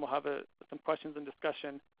here, and then we'll have some questions and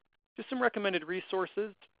discussion. Just some recommended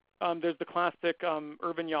resources. There's the classic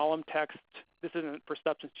Irvin Yalom text. This isn't for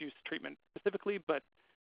substance use treatment specifically, but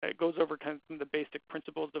it goes over kind of some of the basic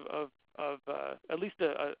principles of at least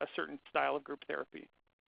a certain style of group therapy.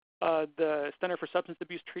 The Center for Substance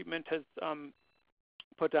Abuse Treatment has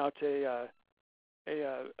put out a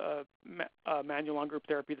manual on group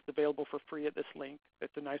therapy that's available for free at this link.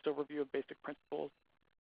 It's a nice overview of basic principles.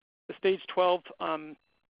 The Stage 12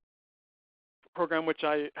 program, which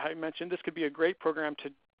I mentioned, this could be a great program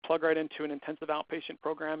to plug right into an intensive outpatient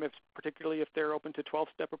program, particularly if they're open to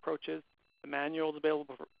 12-step approaches. The manual is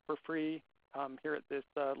available for free here at this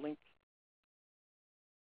link.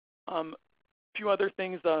 A few other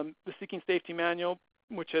things, the Seeking Safety Manual,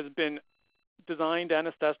 which has been designed and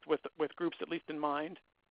assessed with groups at least in mind.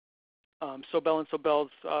 Sobel and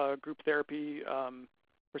Sobel's group therapy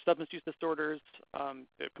for substance use disorders.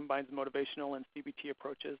 It combines motivational and CBT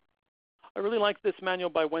approaches. I really like this manual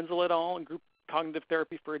by Wenzel et al. In Group Cognitive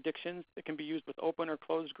Therapy for Addictions. It can be used with open or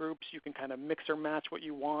closed groups. You can kind of mix or match what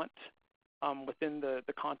you want within the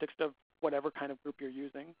context of whatever kind of group you're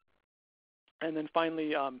using. And then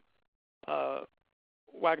finally,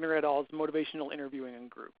 Wagner et al.'s Motivational Interviewing in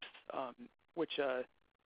Groups, which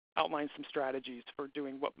outlines some strategies for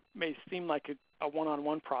doing what may seem like a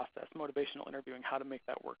one-on-one process, motivational interviewing, how to make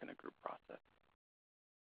that work in a group process.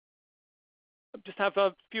 Just have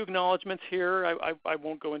a few acknowledgments here. I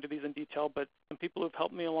won't go into these in detail, but some people who've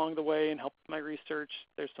helped me along the way and helped my research.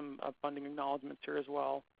 There's some funding acknowledgments here as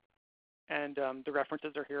well. And the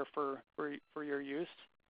references are here for your use.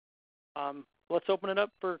 Let's open it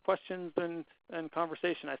up for questions and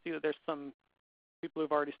conversation. I see that there's some people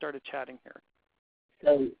who've already started chatting here.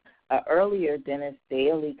 So earlier, Dennis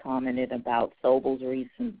Daly commented about Sobel's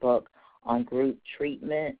recent book on group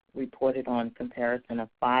treatment, reported on comparison of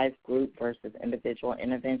 5 group versus individual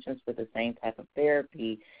interventions for the same type of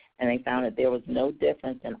therapy, and they found that there was no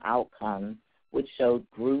difference in outcomes, which showed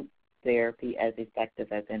group therapy as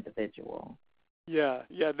effective as individual. Yeah.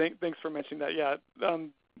 Thanks for mentioning that. Yeah,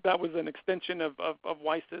 that was an extension of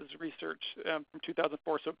Weiss's research from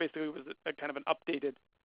 2004. So basically, it was a kind of an updated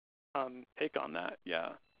take on that. Yeah.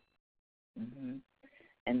 Mm-hmm.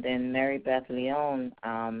 And then Mary Beth Leon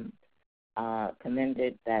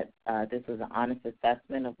commended that this was an honest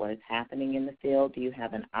assessment of what is happening in the field. Do you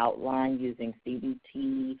have an outline using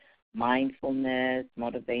CBT, mindfulness,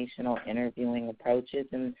 motivational interviewing approaches,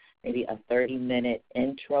 and maybe a 30-minute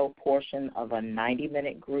intro portion of a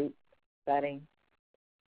 90-minute group setting?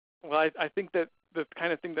 Well, I think that the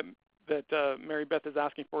kind of thing that Mary Beth is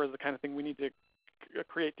asking for is the kind of thing we need to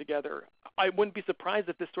create together. I wouldn't be surprised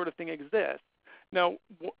if this sort of thing exists. Now,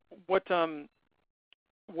 what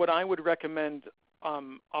I would recommend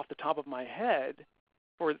off the top of my head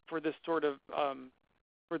for this sort of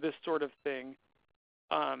thing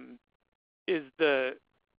is the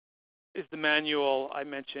manual I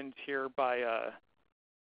mentioned here by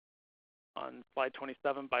on slide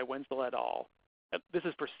 27 by Wenzel et al. This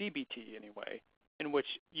is for CBT anyway, in which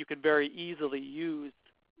you could very easily use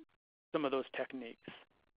some of those techniques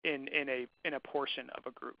in a portion of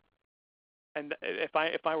a group. And if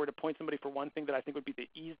I were to point somebody for one thing that I think would be the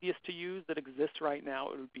easiest to use that exists right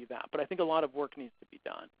now, it would be that. But I think a lot of work needs to be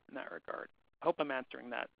done in that regard. I hope I'm answering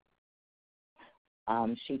that.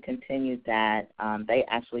 She continued that they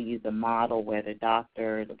actually use a model where the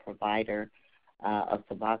doctor, the provider of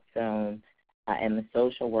Suboxone, and the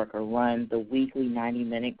social worker run the weekly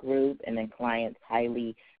 90-minute group, and then clients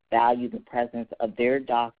highly value the presence of their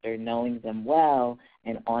doctor, knowing them well,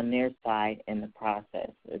 and on their side in the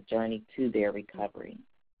process, a journey to their recovery.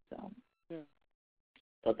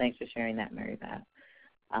 So thanks for sharing that, Mary Beth.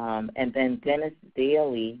 And then Dennis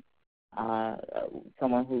Daly,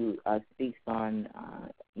 someone who speaks on,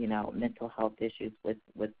 mental health issues with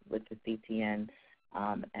the CTN,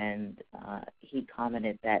 and he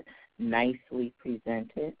commented that nicely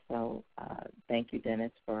presented. So thank you,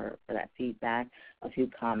 Dennis, for that feedback. A few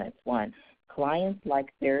comments. One, clients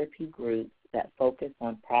like therapy groups that focus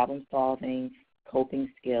on problem solving, coping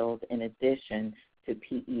skills, in addition to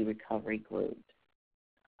PE recovery groups.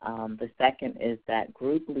 The second is that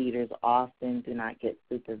group leaders often do not get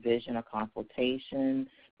supervision or consultation.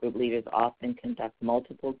 Group leaders often conduct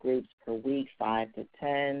multiple groups per week, 5 to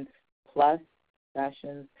 10. plus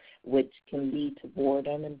sessions, which can lead to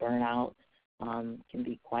boredom and burnout, can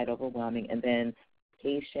be quite overwhelming. And then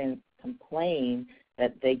patients complain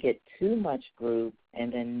that they get too much group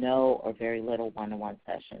and then no or very little one-on-one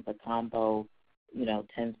sessions. The combo,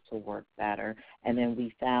 tends to work better. And then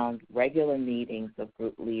we found regular meetings of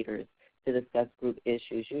group leaders to discuss group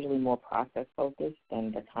issues, usually more process-focused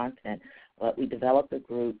than the content. But we developed a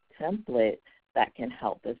group template that can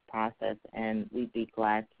help this process, and we'd be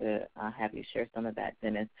glad to have you share some of that,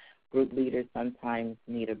 Dennis. Group leaders sometimes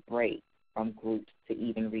need a break from groups to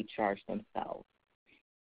even recharge themselves.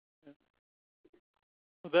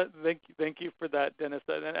 Well, thank you for that, Dennis.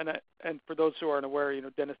 And for those who aren't aware,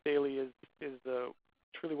 Dennis Daly is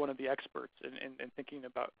truly one of the experts in thinking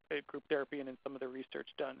about group therapy and in some of the research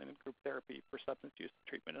done in group therapy for substance use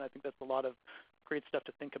treatment. And I think that's a lot of great stuff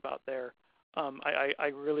to think about there.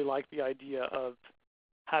 I really like the idea of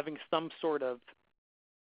having some sort of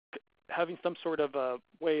a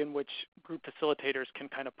way in which group facilitators can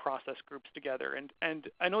kind of process groups together. And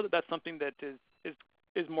I know that that's something that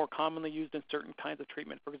is more commonly used in certain kinds of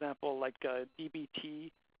treatment. For example, like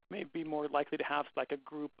DBT may be more likely to have like a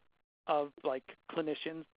group of like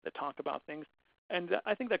clinicians that talk about things. And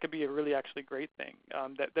I think that could be a really actually great thing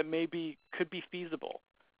that maybe could be feasible.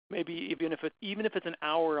 Maybe even if it's an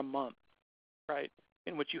hour a month, right,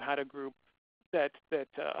 in which you had a group that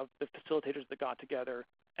of the facilitators that got together,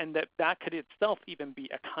 and that could itself even be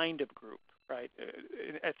a kind of group, right,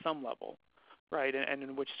 at some level, right, and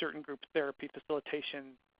in which certain group therapy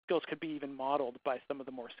facilitation skills could be even modeled by some of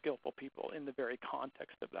the more skillful people in the very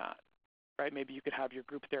context of that, right? Maybe you could have your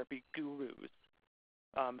group therapy gurus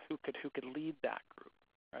who could lead that group,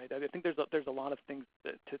 right? I think there's a lot of things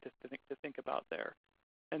to think about there,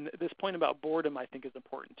 and this point about boredom I think is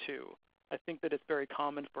important too. I think that it's very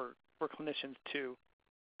common for clinicians to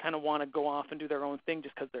kind of want to go off and do their own thing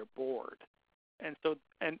just because they're bored. And so,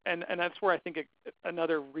 and that's where I think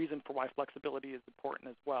another reason for why flexibility is important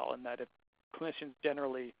as well, and that if clinicians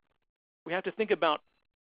generally, we have to think about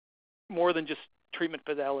more than just treatment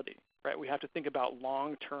fidelity, right? We have to think about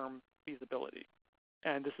long-term feasibility.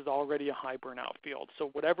 And this is already a high burnout field. So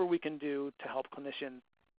whatever we can do to help clinicians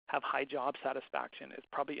have high job satisfaction is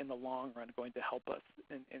probably in the long run going to help us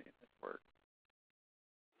in this work.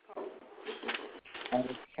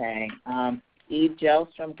 Okay. Eve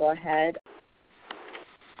Jellstrom, go ahead.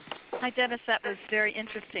 Hi, Dennis. That was very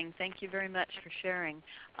interesting. Thank you very much for sharing.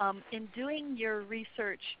 In doing your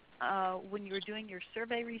research, when you were doing your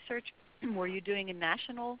survey research, were you doing a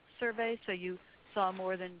national survey so you saw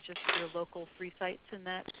more than just your local free sites in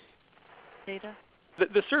that data?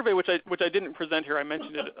 The survey, which I didn't present here, I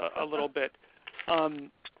mentioned it a little bit.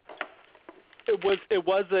 It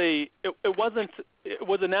was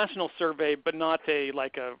a national survey, but not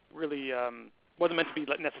really wasn't meant to be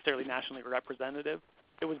necessarily nationally representative.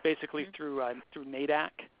 It was basically through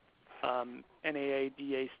NADAC,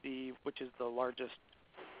 NAADAC, which is the largest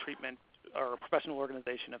treatment or professional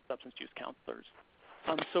organization of substance use counselors.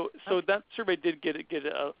 So that survey did get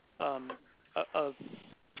a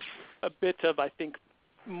bit of, I think,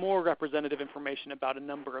 more representative information about a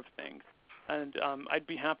number of things, and I'd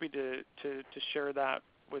be happy to share that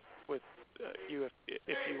with you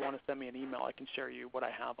if you want to send me an email. I can share you what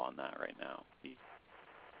I have on that right now.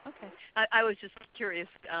 Okay, I was just curious,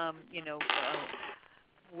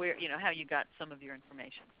 where how you got some of your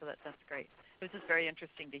information. So that's great. It was just very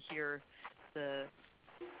interesting to hear the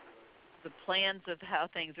plans of how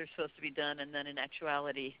things are supposed to be done, and then in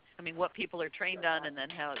actuality, I mean, what people are trained on, and then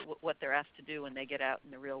what they're asked to do when they get out in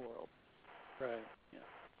the real world. Right. Yeah.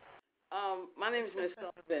 My name is Ms.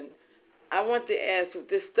 Sullivan. I want to ask, with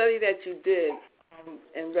this study that you did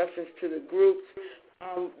in reference to the groups,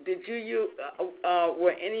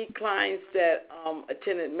 were any clients that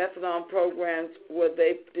attended methadone programs?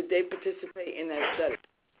 Did they participate in that study?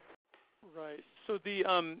 Right. So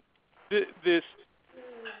this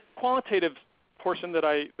qualitative portion that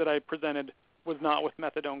I presented was not with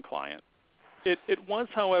methadone clients. It was,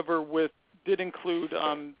 however, did include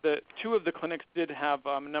the two of the clinics did have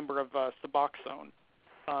a number of Suboxone,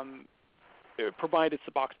 provided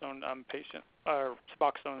Suboxone patients or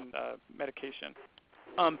Suboxone medication.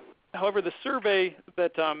 However, the survey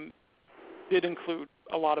that did include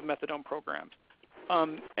a lot of methadone programs.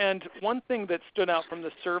 And one thing that stood out from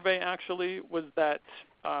the survey actually was that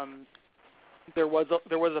there was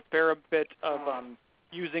a fair bit of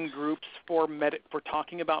using groups for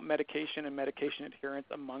talking about medication and medication adherence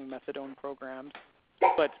among methadone programs.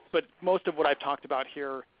 But most of what I've talked about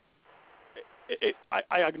here,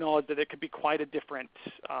 I acknowledge that it could be quite a different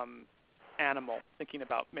animal, thinking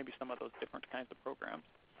about maybe some of those different kinds of programs.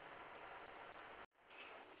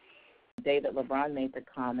 David LeBron made the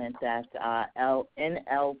comment that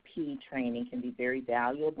NLP training can be very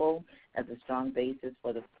valuable as a strong basis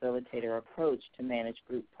for the facilitator approach to manage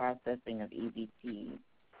group processing of EBTs.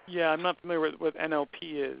 Yeah, I'm not familiar with what NLP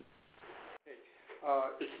is.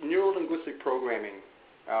 It's neuro-linguistic programming,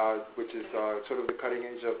 which is sort of the cutting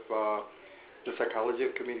edge of the psychology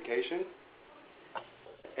of communication.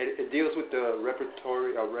 It deals with the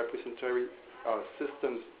repertory or representatory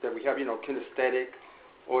systems that we have, kinesthetic,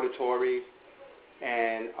 auditory,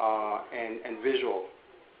 and visual.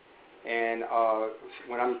 And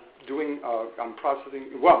when I'm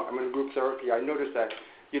in group therapy, I notice that,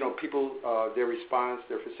 people, their response,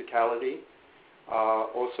 their physicality,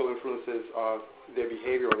 also influences their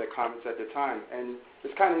behavior or their comments at the time. And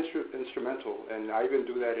it's kind of instrumental, and I even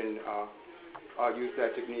do that use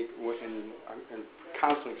that technique in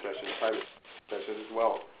counseling sessions, private sessions as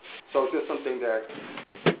well. So it's just something that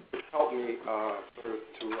helped me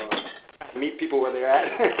to meet people where they're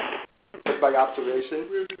at just by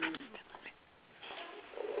observation.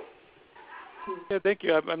 Yeah, thank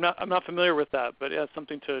you. I'm not familiar with that, but yeah,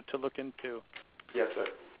 something to look into. Yes, sir.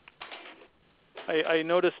 I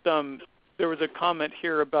noticed there was a comment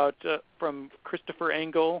here about from Christopher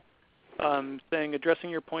Engel saying, addressing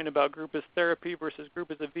your point about group as therapy versus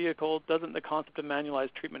group as a vehicle, doesn't the concept of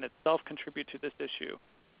manualized treatment itself contribute to this issue?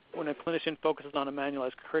 When a clinician focuses on a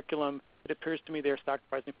manualized curriculum, it appears to me they are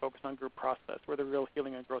sacrificing focus on group process, where the real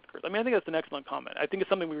healing and growth occurs. I think that's an excellent comment. I think it's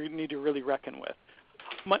something we need to really reckon with.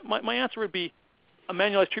 My answer would be a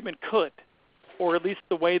manualized treatment could, or at least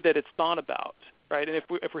the way that it's thought about, right? And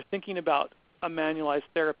if we're thinking about a manualized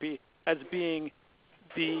therapy as being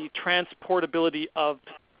the transportability of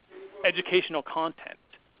educational content,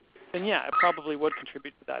 then yeah, it probably would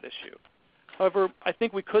contribute to that issue. However, I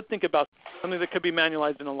think we could think about something that could be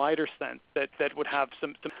manualized in a lighter sense, that would have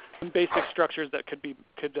some basic structures that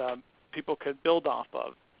people could build off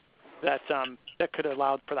of, that could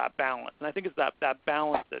allow for that balance. And I think it's that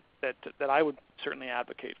balance that I would certainly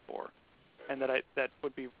advocate for, and that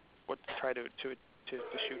would be what to try to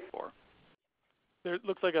shoot for. There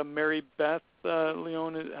looks like a Mary Beth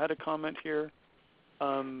Leon had a comment here.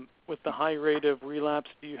 With the high rate of relapse,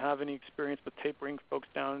 do you have any experience with tapering folks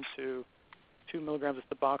down to 2 milligrams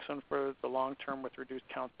of Suboxone for the long term with reduced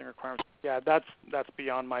counseling requirements? Yeah, that's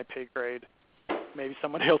beyond my pay grade. Maybe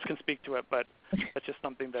somebody else can speak to it, but that's just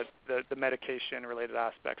something that the medication-related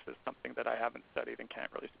aspects is something that I haven't studied and can't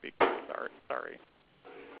really speak to. Sorry.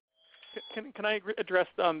 Can I address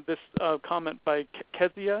this comment by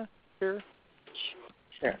Kezia here?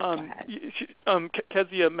 Sure.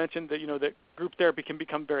 Kezia mentioned that that group therapy can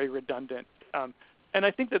become very redundant, and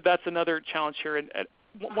I think that's another challenge here. And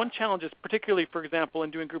one challenge is particularly, for example,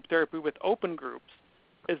 in doing group therapy with open groups,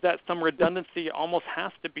 is that some redundancy almost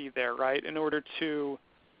has to be there, right, in order to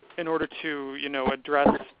address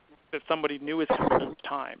that somebody new is coming each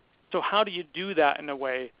time. So how do you do that in a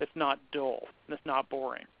way that's not dull and that's not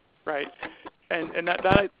boring, right? And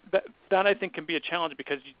that I think can be a challenge,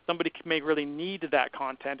 because somebody may really need that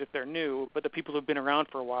content if they're new, but the people who've been around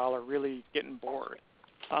for a while are really getting bored.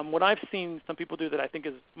 What I've seen some people do that I think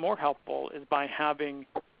is more helpful is by having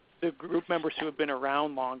the group members who have been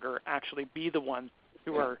around longer actually be the ones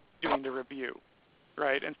who are doing the review,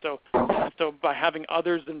 right? And so by having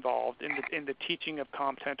others involved in the teaching of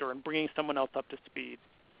content or in bringing someone else up to speed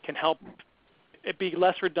can help it be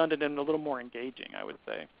less redundant and a little more engaging, I would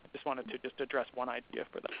say. I just wanted to address one idea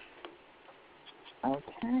for that.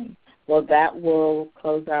 Okay. Well, that will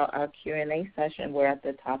close out our Q&A session. We're at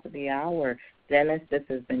the top of the hour. Dennis, this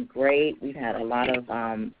has been great. We've had a lot of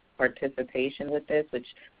participation with this, which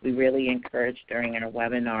we really encouraged during our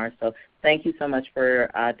webinar. So thank you so much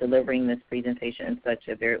for delivering this presentation in such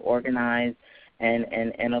a very organized and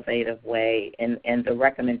innovative way. And the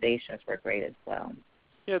recommendations were great as well.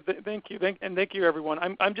 Yeah, thank you. Thank you, everyone.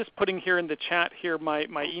 I'm just putting here in the chat here my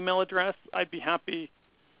email address. I'd be happy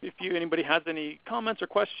if anybody has any comments or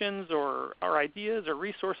questions or ideas or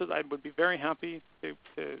resources. I would be very happy to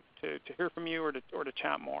hear from you or to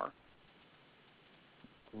chat more.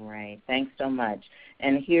 Great. Thanks so much.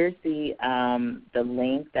 And here's the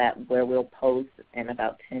link where we'll post in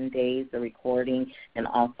about 10 days the recording and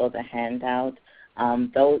also the handout.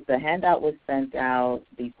 The handout was sent out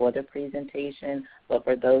before the presentation, but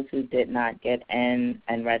for those who did not get in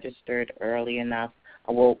and registered early enough,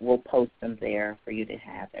 we'll post them there for you to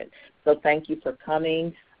have it. So thank you for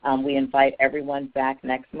coming. We invite everyone back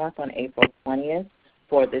next month on April 20th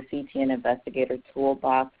for the CTN Investigator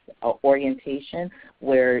Toolbox orientation,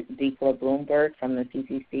 where Deepla Bloomberg from the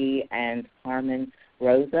CCC and Carmen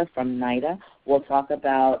Rosa from NIDA will talk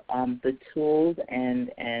about the tools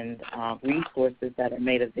and resources that are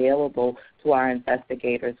made available to our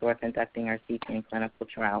investigators who are conducting our CTN clinical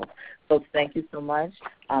trials. Folks, thank you so much.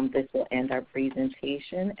 This will end our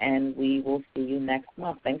presentation, and we will see you next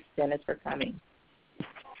month. Thanks, Dennis, for coming.